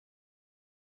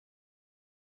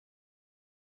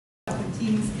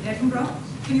Edinburgh.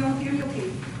 Can you all hear me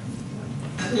okay?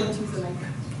 I don't want to use the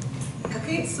mic.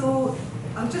 Okay, so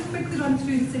I'll just quickly run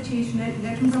through the situation in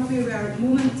Edinburgh where we are at the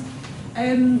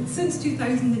moment. Since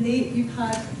 2008 we've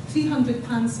had 300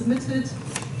 plans submitted,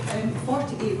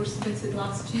 48 were submitted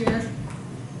last year,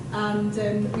 and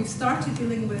we've started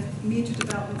dealing with major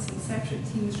developments in separate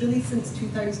teams really since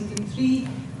 2003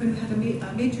 when we had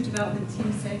a major development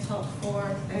team set up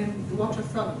for the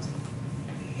waterfront.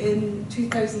 In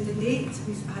 2008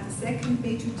 we had a second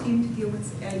major team to deal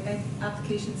with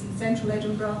applications in central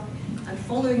Edinburgh, and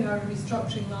following our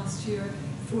restructuring last year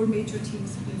 4 major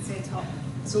teams have been set up.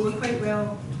 So we're quite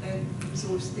well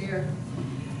resourced there.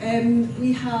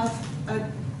 We have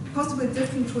a possibly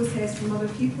different process from other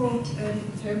people in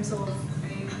terms of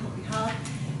what we have.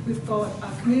 We've got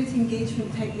a community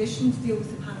engagement technician to deal with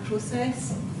the plan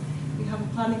process. We have a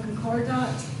planning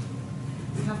concordat.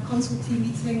 We have consultee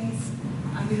meetings,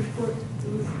 and we report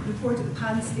at the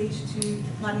plan stage to the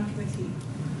planning committee.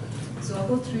 So I'll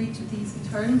go through each of these in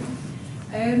turn.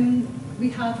 We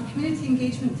have a community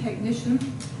engagement technician.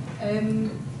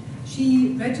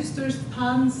 She registers the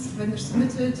plans when they're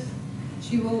submitted.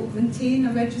 She will maintain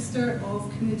a register of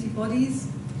community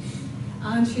bodies,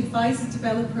 and she advises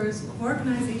developers of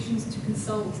organisations to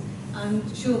consult, and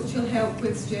she'll help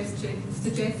with suggesting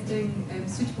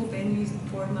suitable venues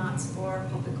and formats for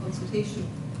public consultation.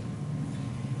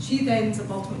 She then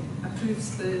ultimately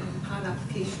approves the plan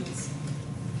applications.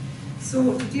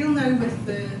 So to deal now with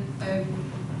the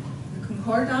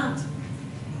concordat,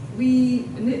 we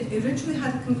originally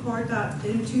had a concordat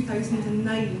in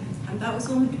 2009, and that was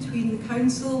only between the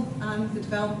council and the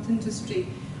development industry,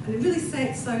 and it really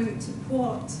sets out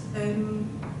what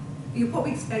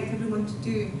we expect everyone to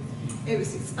do. It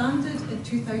was expanded in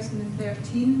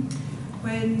 2013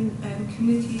 when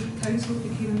community council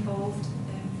became involved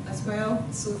as well,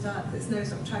 so that it's now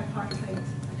sort of tripartite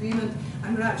agreement,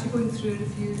 and we're actually going through a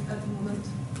review at the moment.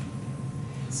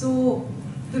 So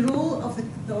the role of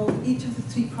each of the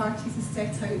 3 parties is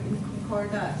set out in the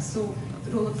concordat. So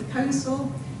the role of the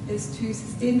council is to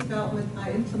sustain development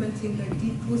by implementing the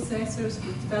agreed processors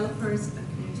with developers and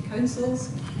community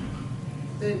councils.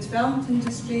 The development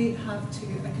industry have to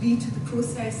agree to the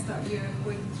process that we are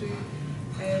going through,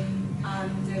 and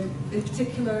in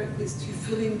particular is to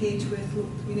fully engage with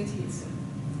local communities.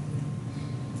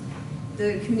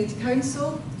 The community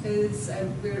council is,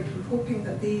 we're hoping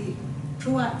that they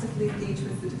proactively engage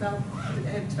with the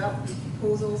development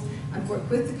proposals and work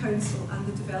with the council and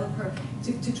the developer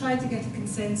to try to get a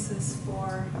consensus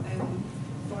for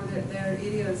their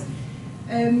areas.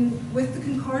 With the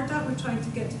concordat, we're trying to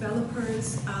get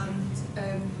developers and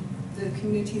the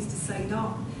communities to sign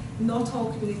up. Not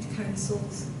all community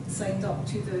councils signed up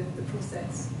to the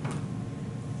process.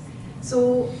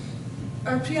 So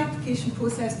our pre-application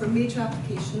process for major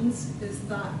applications is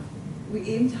that we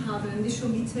aim to have an initial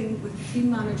meeting with the team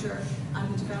manager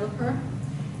and the developer.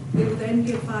 They will then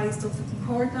be advised of the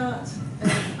concordat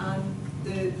and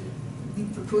the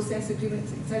process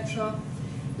agreements, etc.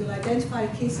 We'll identify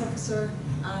a case officer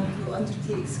and we'll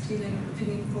undertake screening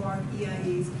opinion for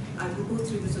EIAs, and we'll go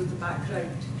through the sort of the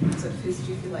background, sort of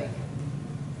history if you like.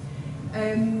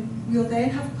 We'll then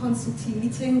have a consultee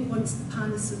meeting once the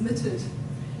plan is submitted.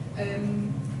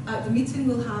 At the meeting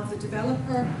we'll have the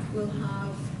developer, we'll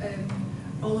have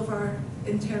all of our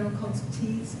internal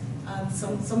consultees and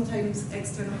sometimes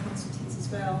external consultees as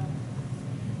well.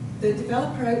 The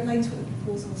developer outlines what the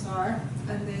proposals are,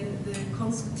 and then the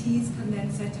consultees can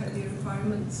then set out their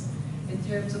requirements in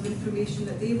terms of information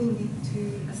that they will need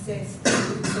to assess the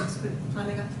subsequent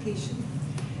planning application.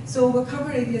 So we'll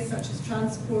cover areas such as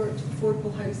transport,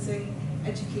 affordable housing,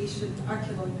 education,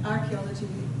 archaeology,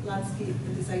 landscape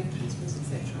and design principles,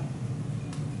 etc.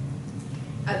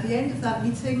 At the end of that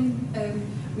meeting,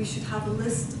 we should have a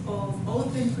list of all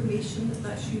of the information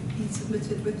that should be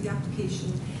submitted with the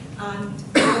application, and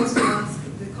we also ask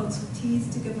the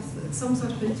consultees to give us some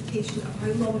sort of indication of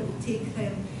how long it will take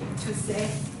them to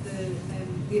assess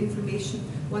the information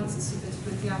once it's submitted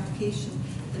with the application.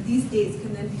 And these dates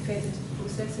can then be fed into the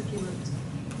process agreement.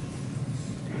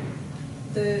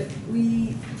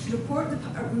 We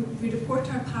report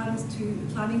our plans to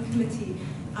the planning committee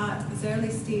at as early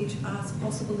stage as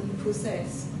possible in the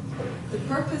process. The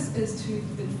purpose is to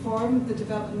inform the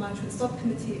Development Management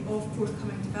Subcommittee of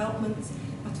forthcoming developments,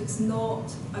 but it's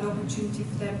not an opportunity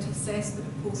for them to assess the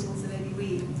proposals in any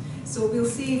way. So we'll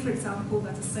say, for example,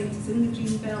 that a site is in the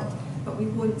green belt, but we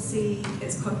won't say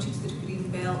it's country to the green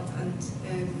belt and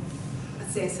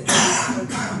assess it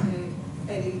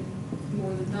any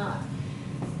more than that.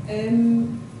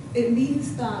 It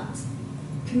means that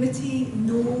committee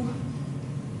know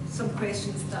some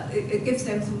questions that it gives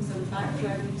them some sort of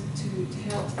background to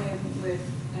help them with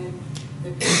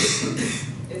their questions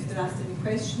if they're asked any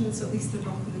questions, so at least they're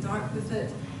not in the dark with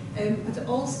it. But it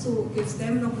also gives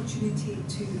them an opportunity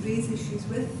to raise issues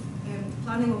with the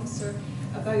planning officer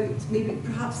about maybe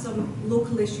perhaps some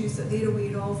local issues that they're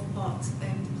aware of, but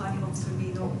the planning officer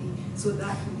may not be, so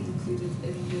that can be included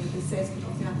in the assessment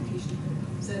of the application when it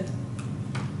comes in.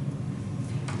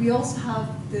 We also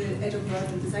have the Edinburgh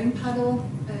Urban Design Panel,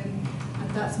 and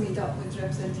that's made up with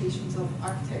representations of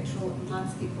architectural and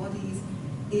landscape bodies,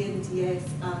 ANDS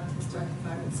and Historic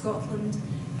Environment Scotland.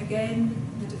 Again,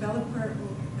 the developer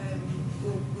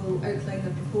will outline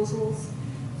their proposals,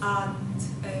 and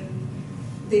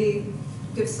they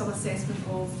give some assessment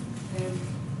of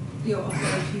of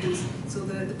their views. So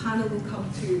the panel will come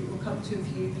to a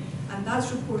view, and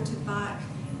that's reported back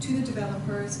to the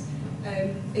developers.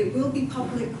 It will be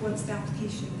public once the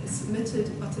application is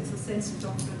submitted, but it's a sensitive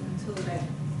document until then.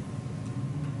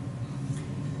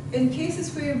 In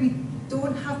cases where we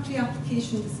don't have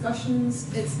pre-application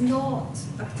discussions, it's not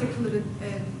a particular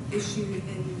issue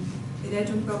in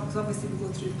Edinburgh, because obviously we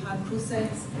go through the PAN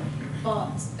process,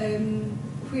 but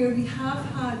where we have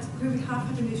had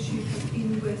an issue has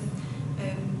been with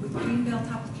greenbelt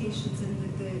applications, and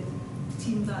the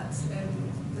team that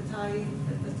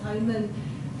I'm in,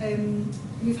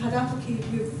 we've had at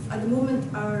the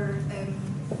moment our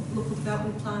local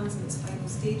development plans in its final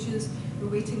stages. We're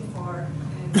waiting for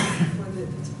the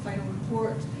final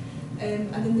report.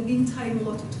 And in the meantime, a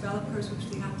lot of developers were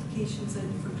putting applications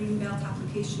in for greenbelt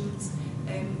applications,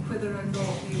 whether or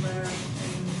not they were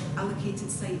allocated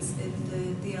sites in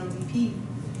the LDP.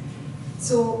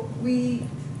 So we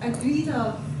agreed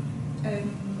a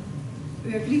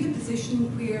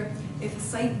position where if a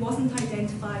site wasn't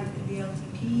identified in the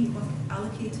LDP, wasn't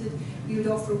allocated, we would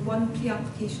offer one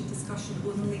pre-application discussion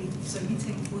only, so a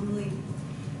meeting only.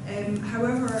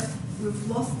 However, we've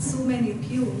lost so many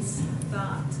appeals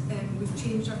that we've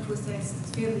changed our process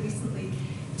fairly recently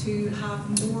to have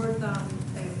more than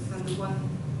the one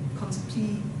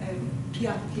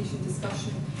pre-application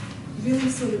discussion, really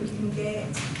so that we can get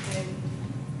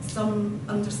some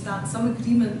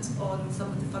agreement on some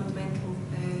of the fundamental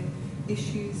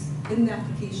issues in the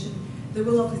application. There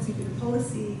will obviously be the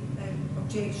policy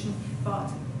objection, but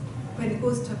when it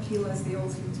goes to appeal, as they all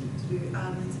seem to do,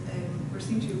 and we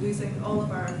seem to be losing all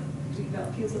of our greenbelt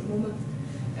appeals at the moment,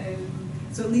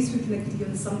 so at least we can agree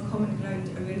on some common ground,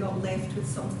 and we're not left with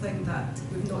something that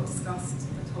we've not discussed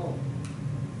at all.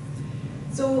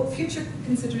 So future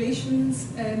considerations,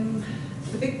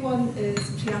 the big one is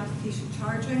pre-application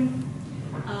charging,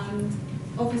 and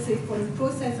obviously for the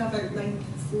process I've outlined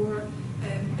before,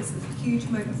 it's a huge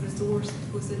amount of resource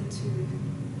that goes into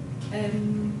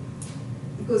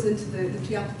the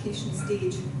pre-application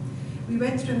stage. We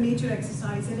went through a major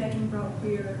exercise in Edinburgh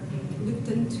where we looked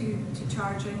into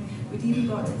charging. We'd even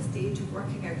got to the stage of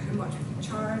working out how much we could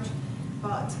charge,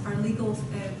 but our legal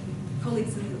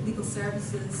colleagues in the legal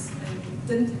services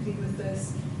didn't agree with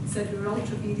this, said we were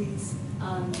ultra vires,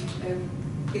 and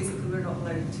basically we're not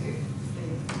allowed to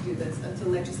do this until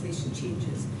legislation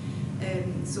changes.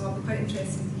 So I'll be quite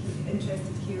interested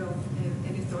to hear of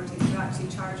any authorities who are actually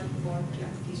charging for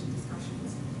pre-application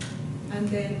discussions. And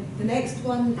then the next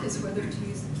one is whether to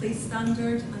use the place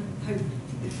standard, and how the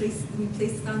new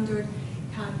place standard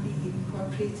can be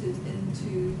incorporated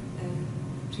into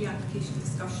pre-application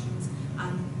discussions,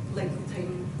 and lengthy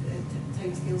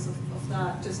timescales of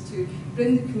that, just to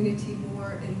bring the community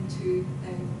more into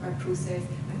our process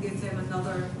and give them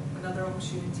another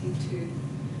opportunity to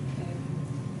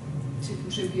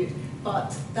contribute.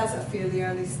 But that's at a fairly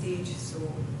early stage, so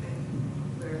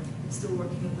we're still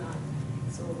working on that.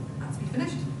 So that's me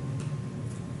finished.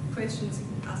 Questions, you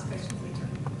can ask questions later.